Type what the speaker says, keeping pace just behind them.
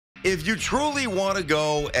if you truly want to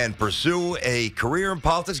go and pursue a career in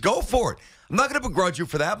politics, go for it. I'm not going to begrudge you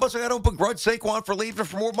for that, but I don't begrudge Saquon for leaving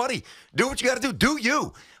for more money. Do what you got to do. Do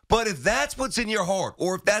you. But if that's what's in your heart,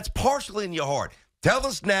 or if that's partially in your heart, tell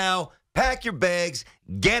us now, pack your bags,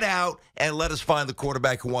 get out, and let us find the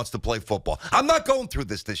quarterback who wants to play football. I'm not going through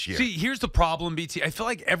this year. See, here's the problem, BT. I feel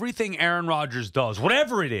like everything Aaron Rodgers does,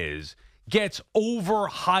 whatever it is, gets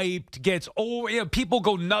overhyped, people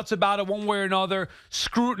go nuts about it one way or another,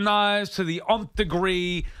 scrutinized to the nth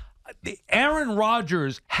degree. Aaron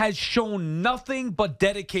Rodgers has shown nothing but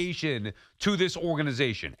dedication to this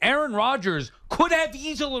organization. Aaron Rodgers could have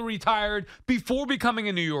easily retired before becoming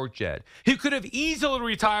a New York Jet. He could have easily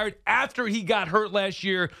retired after he got hurt last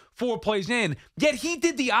year 4 plays in. Yet he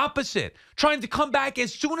did the opposite, trying to come back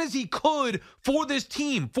as soon as he could for this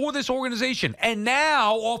team, for this organization. And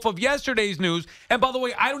now, off of yesterday's news, and by the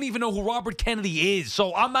way, I don't even know who Robert Kennedy is,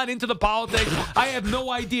 so I'm not into the politics. I have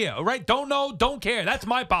no idea, all right? Don't know, don't care. That's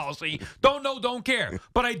my policy. Don't know, don't care.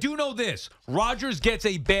 But I do know this. Rodgers gets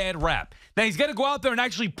a bad rap. Now, he's got to go out there and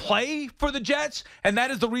actually play for the Jets, and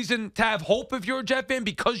that is the reason to have hope if you're a Jet fan,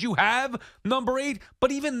 because you have number 8.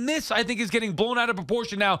 But even this, I think, is getting blown out of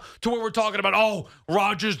proportion now to where we're talking about,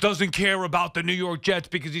 Rodgers doesn't care about the New York Jets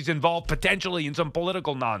because he's involved potentially in some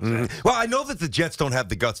political nonsense. Well, I know that the Jets don't have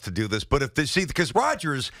the guts to do this, but if they see, because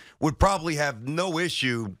Rodgers would probably have no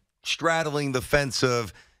issue straddling the fence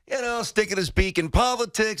of, sticking his beak in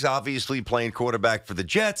politics, obviously playing quarterback for the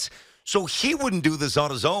Jets. So he wouldn't do this on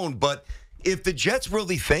his own, but if the Jets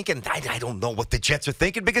really think, and I don't know what the Jets are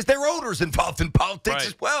thinking because their owner's involved in politics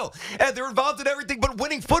as well, and they're involved in everything but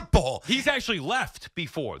winning football. He's actually left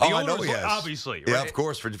before. The I know he has. Obviously. Yeah, right? of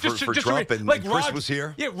course, for Trump, and Chris was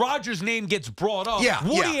here. Yeah, Rodgers' name gets brought up. Yeah,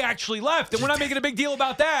 Woody actually left, and we're not making a big deal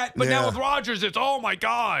about that, but now with Rodgers, it's, oh, my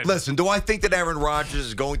God. Listen, do I think that Aaron Rodgers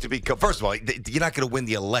is going to become, first of all, you're not going to win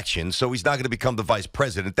the election, so he's not going to become the vice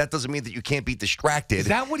president. That doesn't mean that you can't be distracted. Is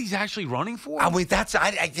that what he's actually running for? I mean, that's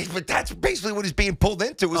basically what he's being pulled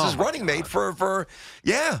into as his running mate as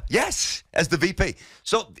the VP.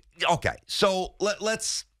 So, okay, so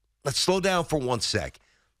let's slow down for 1 sec.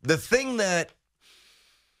 The thing that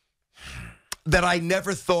I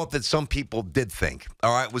never thought that some people did think,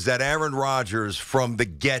 all right, was that Aaron Rodgers from the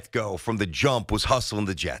get-go, from the jump, was hustling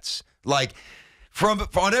the Jets. Like,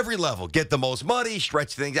 on every level, get the most money,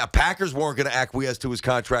 stretch things out. Packers weren't going to acquiesce to his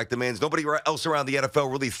contract demands. Nobody else around the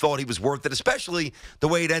NFL really thought he was worth it, especially the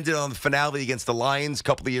way it ended on the finale against the Lions a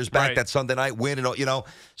couple of years back, that Sunday night win. And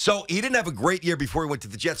so he didn't have a great year before he went to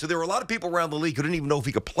the Jets. So there were a lot of people around the league who didn't even know if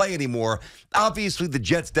he could play anymore. Obviously, the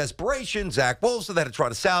Jets' desperation, Zach Wilson, they had to try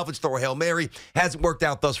to salvage, throw a Hail Mary, hasn't worked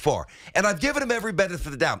out thus far. And I've given him every benefit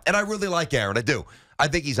of the doubt. And I really like Aaron. I do. I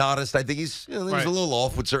think he's honest. I think he's a little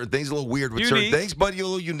off with certain things, a little weird with certain things, but a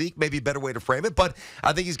little unique, maybe a better way to frame it. But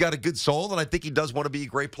I think he's got a good soul, and I think he does want to be a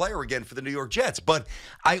great player again for the New York Jets. But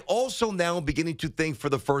I also now am beginning to think for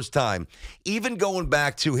the first time, even going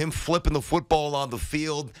back to him flipping the football on the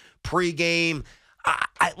field pregame,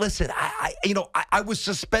 I was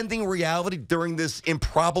suspending reality during this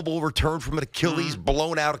improbable return from an Achilles,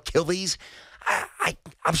 blown out Achilles.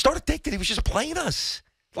 I'm starting to think that he was just playing us.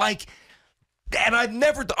 And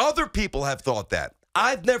other people have thought that.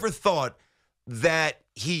 I've never thought that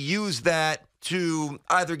he used that to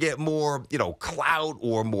either get more, clout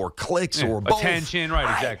or more clicks or both. Attention, right,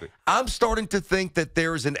 exactly. I'm starting to think that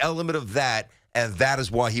there's an element of that, and that is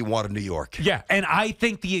why he wanted New York. Yeah, and I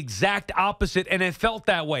think the exact opposite, and it felt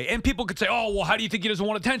that way. And people could say, how do you think he doesn't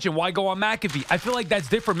want attention? Why go on McAfee? I feel like that's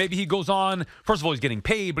different. Maybe he goes on, first of all, he's getting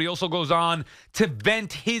paid, but he also goes on to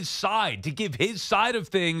vent his side, to give his side of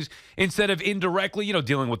things instead of indirectly,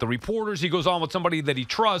 dealing with the reporters. He goes on with somebody that he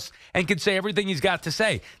trusts and can say everything he's got to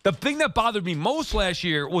say. The thing that bothered me most last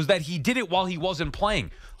year was that he did it while he wasn't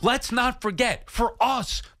playing. Let's not forget, for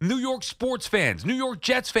us, New York sports fans, New York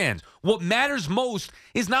Jets fans, what matters most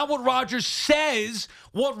is not what Rodgers says,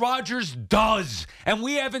 what Rodgers does. And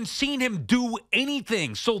we haven't seen him do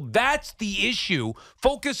anything. So that's the issue.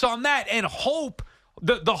 Focus on that and hope.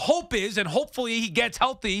 The hope is, and hopefully he gets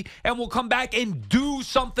healthy and will come back and do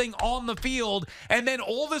something on the field. And then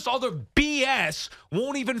all this other BS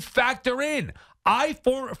won't even factor in. I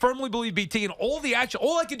firmly believe, BT, and all the action,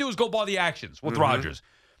 all I can do is go by the actions with Rodgers.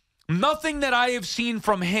 Nothing that I have seen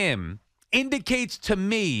from him indicates to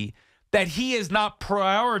me that he is not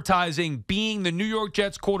prioritizing being the New York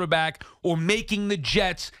Jets quarterback or making the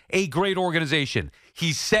Jets a great organization.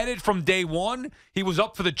 He said it from day one. He was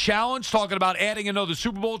up for the challenge, talking about adding another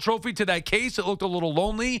Super Bowl trophy to that case. It looked a little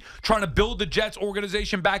lonely, trying to build the Jets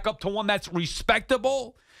organization back up to one that's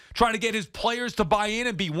respectable. trying to get his players to buy in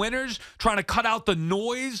and be winners, trying to cut out the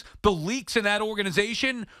noise, the leaks in that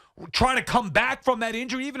organization, trying to come back from that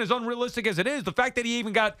injury, even as unrealistic as it is. The fact that he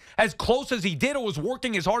even got as close as he did or was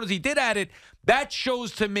working as hard as he did at it, that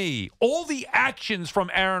shows to me all the actions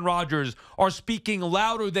from Aaron Rodgers are speaking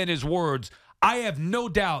louder than his words. I have no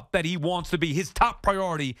doubt that he wants to be, his top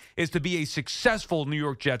priority is to be a successful New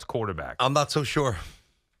York Jets quarterback. I'm not so sure.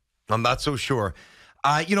 When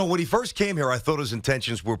he first came here, I thought his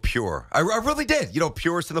intentions were pure. I really did.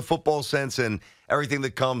 Purest in the football sense and everything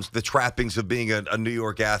that comes, the trappings of being a New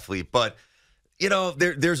York athlete. But,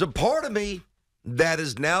 there's a part of me that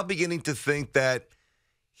is now beginning to think that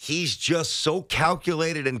he's just so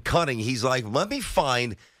calculated and cunning. He's like, let me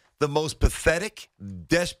find the most pathetic,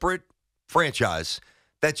 desperate franchise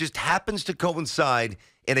that just happens to coincide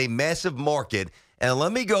in a massive market, and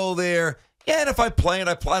let me go there. Yeah, and if I play, and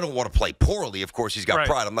I don't want to play poorly. Of course, he's got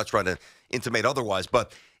pride. I'm not trying to intimate otherwise.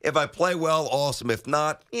 But if I play well, awesome. If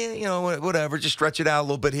not, whatever. Just stretch it out a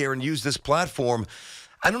little bit here and use this platform.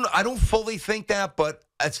 I don't fully think that, but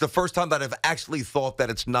it's the first time that I've actually thought that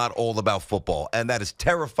it's not all about football, and that is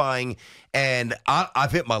terrifying. And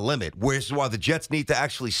I've hit my limit, which is why the Jets need to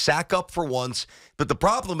actually sack up for once. But the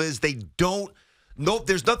problem is they don't. No,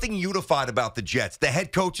 there's nothing unified about the Jets. The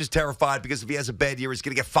head coach is terrified because if he has a bad year, he's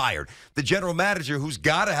going to get fired. The general manager, who's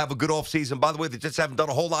got to have a good offseason. By the way, the Jets haven't done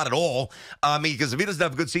a whole lot at all. Because if he doesn't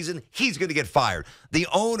have a good season, he's going to get fired. The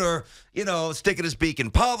owner, sticking his beak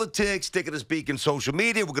in politics, sticking his beak in social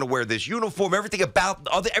media. We're going to wear this uniform. Everything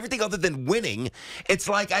other than winning. It's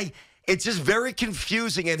like It's just very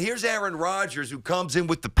confusing. And here's Aaron Rodgers, who comes in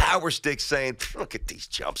with the power stick saying, look at these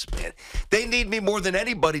jumps, man. They need me more than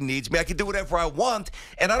anybody needs me. I can do whatever I want.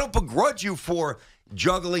 And I don't begrudge you for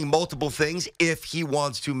juggling multiple things if he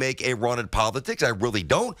wants to make a run at politics. I really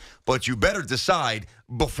don't. But you better decide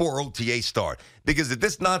before OTA start. Because if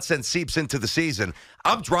this nonsense seeps into the season,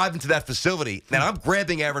 I'm driving to that facility, and I'm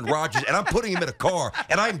grabbing Aaron Rodgers, and I'm putting him in a car,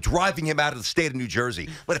 and I'm driving him out of the state of New Jersey.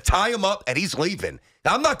 I'm going to tie him up, and he's leaving.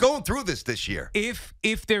 Now, I'm not going through this year. If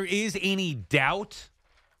there is any doubt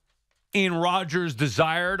in Rodgers'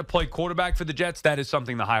 desire to play quarterback for the Jets, that is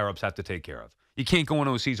something the higher-ups have to take care of. You can't go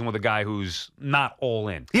into a season with a guy who's not all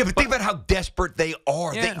in. Yeah, but think about how desperate they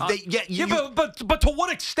are. But to what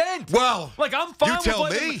extent? Well, I'm fine. You tell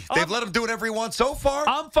me. They've let him do whatever he wants so far.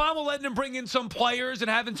 I'm fine with letting him bring in some players and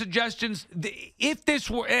having suggestions. If this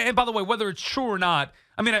were, and by the way, whether it's true or not,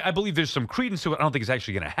 I believe there's some credence to it. I don't think it's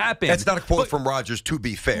actually going to happen. That's not a quote from Rodgers, to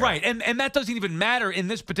be fair. Right, and that doesn't even matter in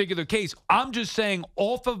this particular case. I'm just saying,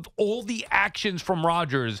 off of all the actions from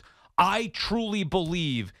Rodgers, I truly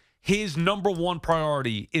believe his number one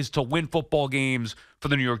priority is to win football games for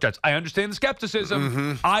the New York Jets. I understand the skepticism.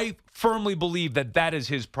 Mm-hmm. I firmly believe that is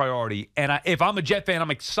his priority. And if I'm a Jet fan,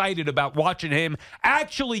 I'm excited about watching him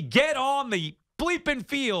actually get on the bleeping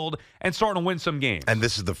field and starting to win some games. And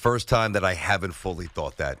this is the first time that I haven't fully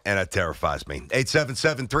thought that, and it terrifies me.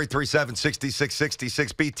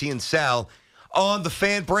 877-337-6666, BT and Sal on the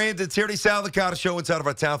Fan. Brandon Tierney, Sal Licata Show inside of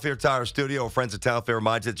our Town Fair Tire studio. Our friends at Town Fair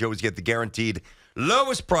remind you that you always get the guaranteed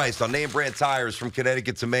lowest price on name brand tires from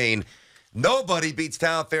Connecticut to Maine. Nobody beats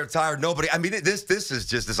Town Fair Tire. Nobody. This is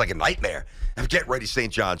just like a nightmare. I'm getting ready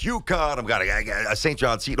St. John's UConn. I've got a St.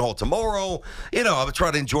 John's Seton Hall tomorrow. I'm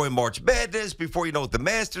trying to enjoy March Madness before the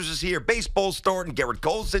Masters is here. Baseball's starting. Garrett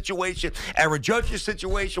Cole's situation. Aaron Judge's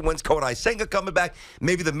situation. When's Kodai Senga coming back?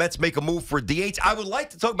 Maybe the Mets make a move for DH. I would like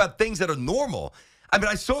to talk about things that are normal.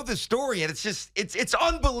 I saw this story, and it's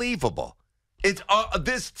unbelievable. It's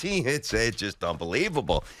this team. It's just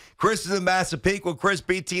unbelievable. Chris is in Massapequa. Chris,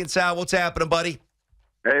 BT, and Sal, what's happening, buddy?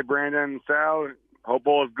 Hey, Brandon, Sal. Hope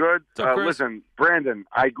all is good. Listen, Brandon,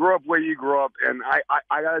 I grew up where you grew up, and I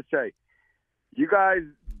gotta say, you guys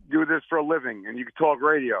do this for a living, and you can talk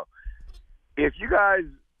radio. If you guys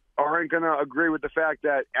aren't gonna agree with the fact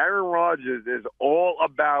that Aaron Rodgers is all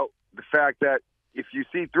about the fact that if you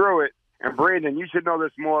see through it, and Brandon, you should know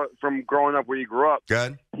this more from growing up where you grew up.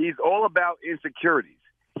 Good. He's all about insecurities.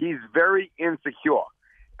 He's very insecure.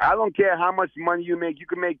 I don't care how much money you make. You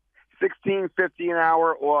can make $16.50 an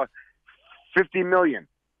hour or $50 million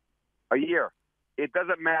a year. It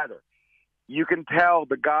doesn't matter. You can tell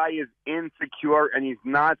the guy is insecure and he's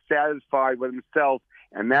not satisfied with himself.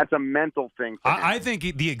 And that's a mental thing for him. I think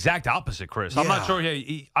the exact opposite, Chris. I'm not sure.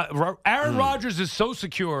 Aaron Rodgers is so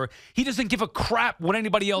secure, he doesn't give a crap what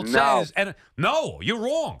anybody else says. And no, you're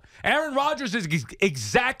wrong. Aaron Rodgers is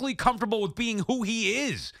exactly comfortable with being who he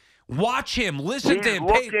is. Watch him. Listen to him.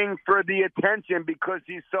 He's looking for the attention because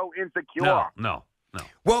he's so insecure. No. No.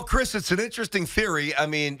 Well, Chris, it's an interesting theory. I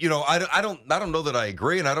mean, I don't know that I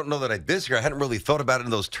agree, and I don't know that I disagree. I hadn't really thought about it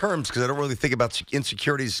in those terms because I don't really think about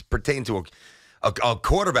insecurities pertaining to a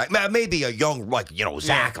quarterback. Maybe a young,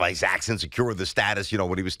 Zach, like Zach's insecure with the status,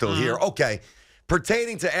 when he was still here. Okay.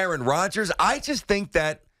 Pertaining to Aaron Rodgers, I just think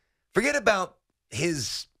that forget about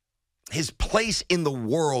his place in the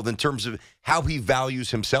world in terms of how he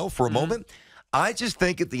values himself for a moment. I just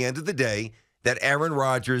think at the end of the day that Aaron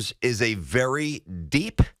Rodgers is a very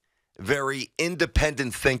deep, very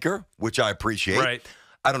independent thinker, which I appreciate. Right.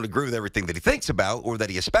 I don't agree with everything that he thinks about or that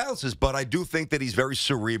he espouses, but I do think that he's very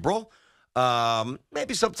cerebral.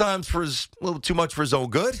 Maybe sometimes a little too much for his own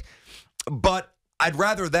good. But I'd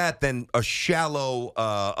rather that than a shallow,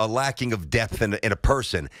 a lacking of depth in a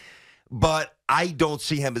person. But I don't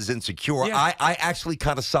see him as insecure. Yeah. I actually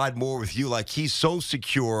kind of side more with you. Like, he's so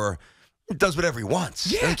secure, he does whatever he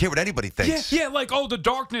wants. Yeah. I don't care what anybody thinks. Yeah, like, the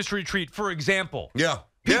darkness retreat, for example. Yeah.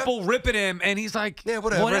 People ripping him, and he's like, Yeah,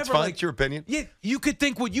 whatever. That's fine. Like, it's your opinion. Yeah, you could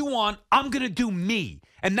think what you want. I'm going to do me.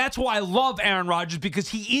 And that's why I love Aaron Rodgers, because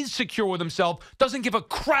he is secure with himself, doesn't give a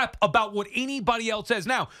crap about what anybody else says.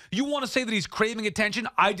 Now, you want to say that he's craving attention.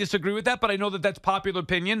 I disagree with that, but I know that that's popular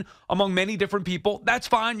opinion among many different people. That's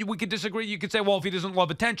fine. We could disagree. You could say, well, if he doesn't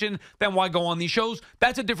love attention, then why go on these shows?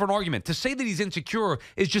 That's a different argument. To say that he's insecure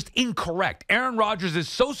is just incorrect. Aaron Rodgers is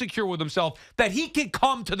so secure with himself that he can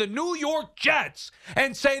come to the New York Jets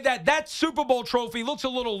and say that Super Bowl trophy looks a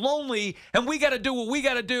little lonely, and we got to do what we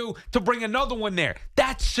got to do to bring another one there.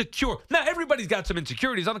 That's secure. Now, everybody's got some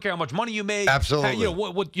insecurities. I don't care how much money you make. Absolutely.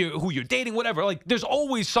 Who you're dating, whatever. Like, there's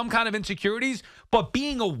always some kind of insecurities, but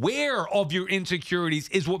being aware of your insecurities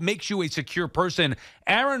is what makes you a secure person.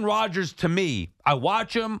 Aaron Rodgers, to me, I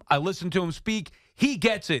watch him, I listen to him speak. He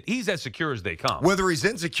gets it. He's as secure as they come. Whether he's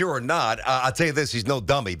insecure or not, I'll tell you this, he's no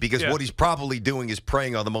dummy, because what he's probably doing is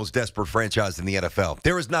preying on the most desperate franchise in the NFL.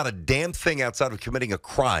 There is not a damn thing outside of committing a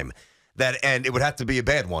crime and it would have to be a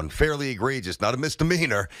bad one, fairly egregious, not a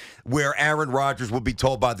misdemeanor, where Aaron Rodgers will be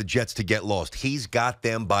told by the Jets to get lost. He's got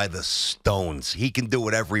them by the stones. He can do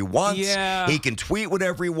whatever he wants. Yeah. He can tweet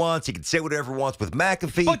whatever he wants. He can say whatever he wants with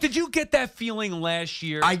McAfee. But did you get that feeling last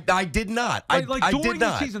year? I did not. Like I during did the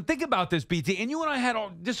not. season, think about this, BT. And you and I had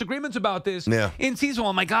disagreements about this in season.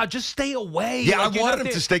 Oh my God, just stay away. Yeah, I wanted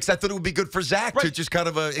him to stay because I thought it would be good for Zach to just kind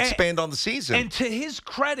of expand on the season. And to his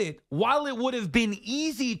credit, while it would have been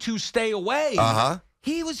easy to stay away,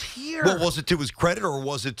 he was here. Well, was it to his credit or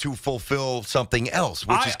was it to fulfill something else,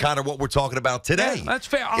 which is kind of what we're talking about today? Yeah, that's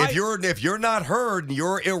fair. If you're not heard,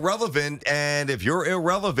 you're irrelevant, and if you're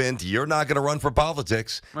irrelevant, you're not going to run for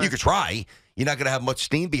politics. Right. You could try. You're not going to have much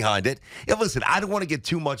steam behind it. Yeah, listen, I don't want to get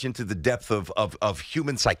too much into the depth of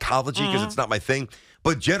human psychology because it's not my thing.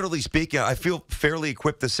 But generally speaking, I feel fairly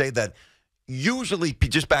equipped to say that usually,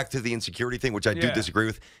 just back to the insecurity thing, which I do disagree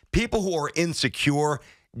with, people who are insecure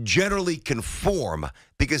generally conform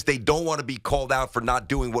because they don't want to be called out for not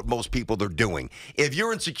doing what most people are doing. If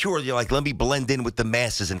you're insecure, you're like, let me blend in with the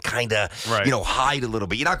masses and kind of, hide a little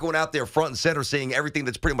bit. You're not going out there front and center saying everything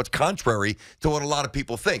that's pretty much contrary to what a lot of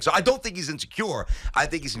people think. So I don't think he's insecure. I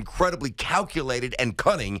think he's incredibly calculated and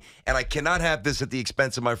cunning, and I cannot have this at the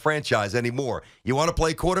expense of my franchise anymore. You want to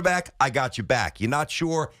play quarterback? I got you back. You're not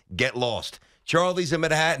sure? Get lost. Charlie's in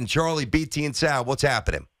Manhattan. Charlie, BT, and Sal, what's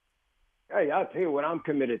happening? Hey, I'll tell you what I'm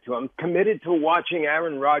committed to. I'm committed to watching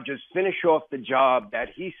Aaron Rodgers finish off the job that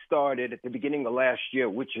he started at the beginning of last year,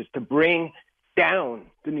 which is to bring down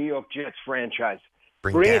the New York Jets franchise.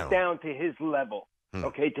 Bring it down to his level,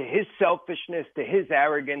 okay, to his selfishness, to his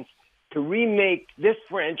arrogance, to remake this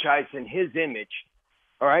franchise in his image.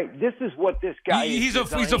 All right, this is what this guy is. He's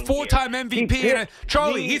a four-time MVP.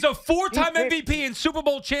 Charlie, he's a four-time MVP and Super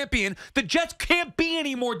Bowl champion. The Jets can't be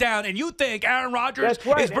any more down, and you think Aaron Rodgers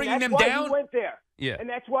is bringing them down? He went there. Yeah. And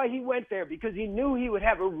that's why he went there, because he knew he would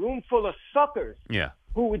have a room full of suckers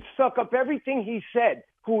who would suck up everything he said,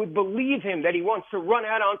 who would believe him that he wants to run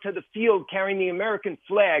out onto the field carrying the American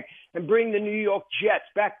flag and bring the New York Jets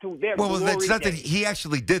back to their glory days. Well, it's not that he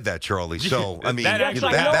actually did that, Charlie. So, I mean, that was,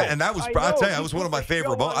 I'll tell you, that was one of my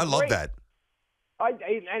favorite moments. I love that.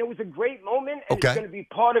 And it was a great moment, and it's going to be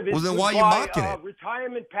part of his then why are you mocking it?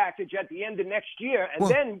 Retirement package at the end of next year. And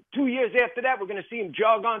then 2 years after that, we're going to see him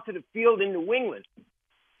jog onto the field in New England.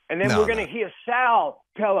 And then we're going to hear Sal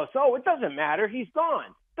tell us, oh, it doesn't matter. He's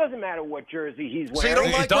gone. Doesn't matter what jersey he's So you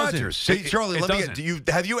wearing. don't like doesn't. Rodgers? See, Charlie, It let me doesn't.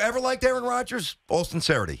 get. Have you ever liked Aaron Rodgers? All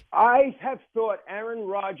sincerity. I have thought Aaron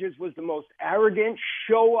Rodgers was the most arrogant,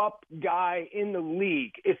 show-up guy in the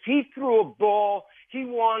league. If he threw a ball, he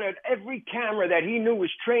wanted every camera that he knew was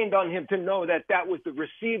trained on him to know that that was the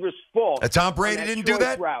receiver's fault. Tom Brady didn't do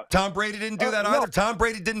that? Route. Tom Brady didn't do that no. either? Tom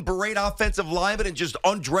Brady didn't berate offensive linemen and just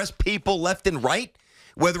undress people left and right?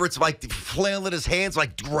 Whether it's like flailing his hands,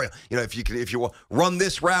 like, if you run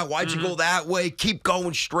this route, why'd you go that way? Keep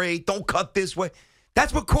going straight. Don't cut this way.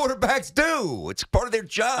 That's what quarterbacks do. It's part of their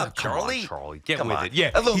job, Charlie. Charlie, get Come with on. it.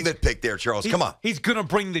 Yeah, A little nitpick there, Charles. Come on. He's going to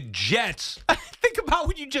bring the Jets. Think about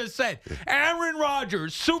what you just said. Aaron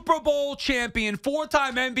Rodgers, Super Bowl champion,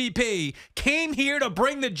 4-time MVP, came here to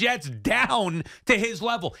bring the Jets down to his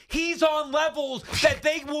level. He's on levels that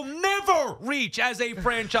they will never reach as a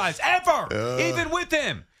franchise, ever, even with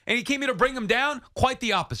him. And he came here to bring them down. Quite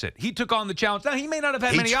the opposite. He took on the challenge. Now, he may not have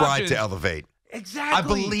had many options. He tried to elevate. Exactly. I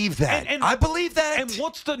believe that. I believe that. And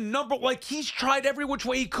what's the number? Like, he's tried every which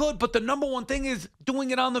way he could, but the number one thing is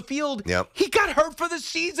doing it on the field. Yep. He got hurt for the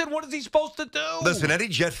season. What is he supposed to do? Listen, any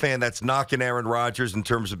Jet fan that's knocking Aaron Rodgers in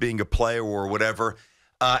terms of being a player or whatever,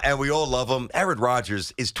 and we all love him, Aaron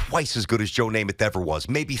Rodgers is twice as good as Joe Namath ever was,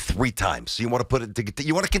 maybe 3 times. So you want to put it,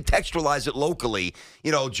 you want to contextualize it locally.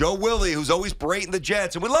 You know, Joe Willie, who's always berating the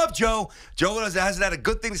Jets, and we love Joe. Joe hasn't had a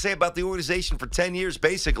good thing to say about the organization for 10 years,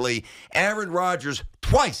 basically. Aaron Rodgers,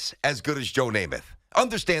 twice as good as Joe Namath.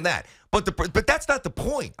 Understand that. But that's not the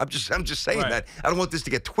point. I'm just saying that. I don't want this to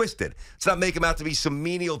get twisted. Let's not make him out to be some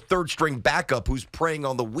menial third-string backup who's preying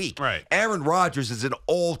on the weak. Right. Aaron Rodgers is an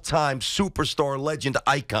all-time superstar legend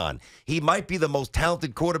icon. He might be the most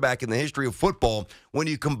talented quarterback in the history of football when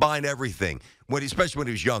you combine everything. Especially when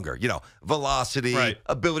he was younger, velocity,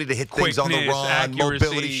 ability to hit things on the Quickness, run, accuracy,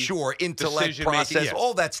 mobility, sure, intellect, process, yeah.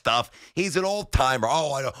 all that stuff. He's an all-timer.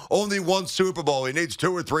 Oh, I know. Only one Super Bowl. He needs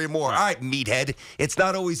 2 or 3 more. All right, meathead. It's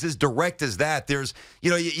not always as direct as that. There's,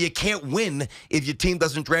 you can't win if your team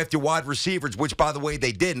doesn't draft your wide receivers, which, by the way,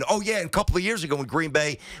 they didn't. Oh, yeah, and a couple of years ago in Green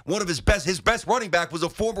Bay, one of his best running back was a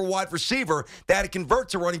former wide receiver that had to convert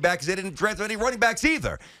to running back because they didn't draft any running backs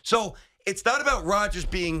either. So it's not about Rodgers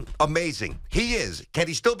being amazing. He is. Can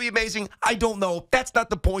he still be amazing? I don't know. That's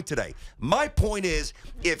not the point today. My point is,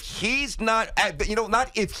 if he's not,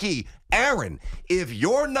 not if he, Aaron, if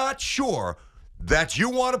you're not sure that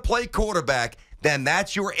you want to play quarterback, then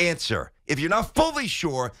that's your answer. If you're not fully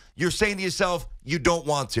sure, you're saying to yourself, you don't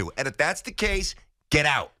want to. And if that's the case, get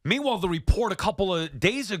out. Meanwhile, the report a couple of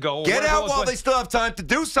days ago. Get out while they still have time to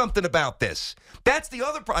do something about this. That's the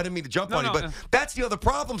other problem. I didn't mean to jump on you, but that's the other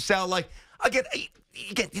problem, Sal. Like, again,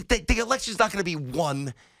 the election's not going to be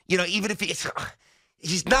won, even if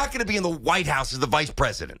he's not going to be in the White House as the vice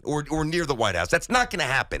president or near the White House. That's not going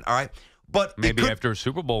to happen, all right? But maybe after a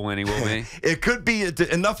Super Bowl win, he will be. It could be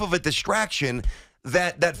enough of a distraction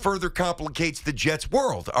that further complicates the Jets'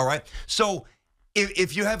 world, all right? So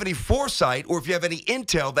if you have any foresight or if you have any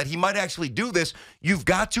intel that he might actually do this, you've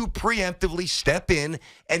got to preemptively step in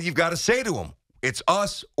and you've got to say to him, it's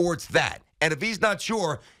us or it's that. And if he's not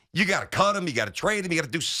sure, you got to cut him, you got to trade him, you got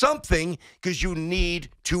to do something because you need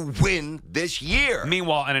to win this year.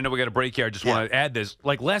 Meanwhile, and I know we got a break here, I just want to add this.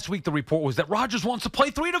 Like last week, the report was that Rodgers wants to play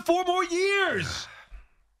 3 to 4 more years.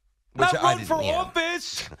 Not run for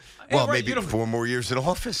office. Well, maybe 4 more years in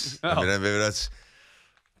office. Oh. I mean, maybe that's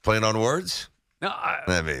playing on words. No,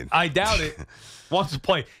 I doubt it. Wants to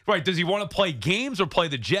play. Right, does he want to play games or play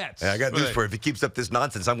the Jets? Yeah, I got news for you. If he keeps up this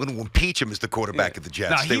nonsense, I'm going to impeach him as the quarterback of the Jets.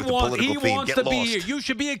 Now, Stay with the political theme. wants Get to lost. be here. You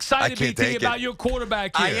should be excited, BT, about your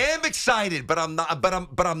quarterback here. I am excited, but I'm not.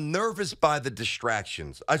 But I'm nervous by the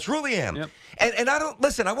distractions. I truly am. Yep. And I don't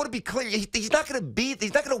listen. I want to be clear. He's not going to be.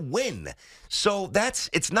 He's not going to win. So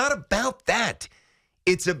it's not about that.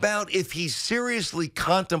 It's about if he's seriously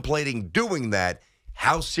contemplating doing that.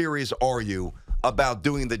 How serious are you about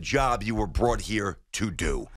doing the job you were brought here to do?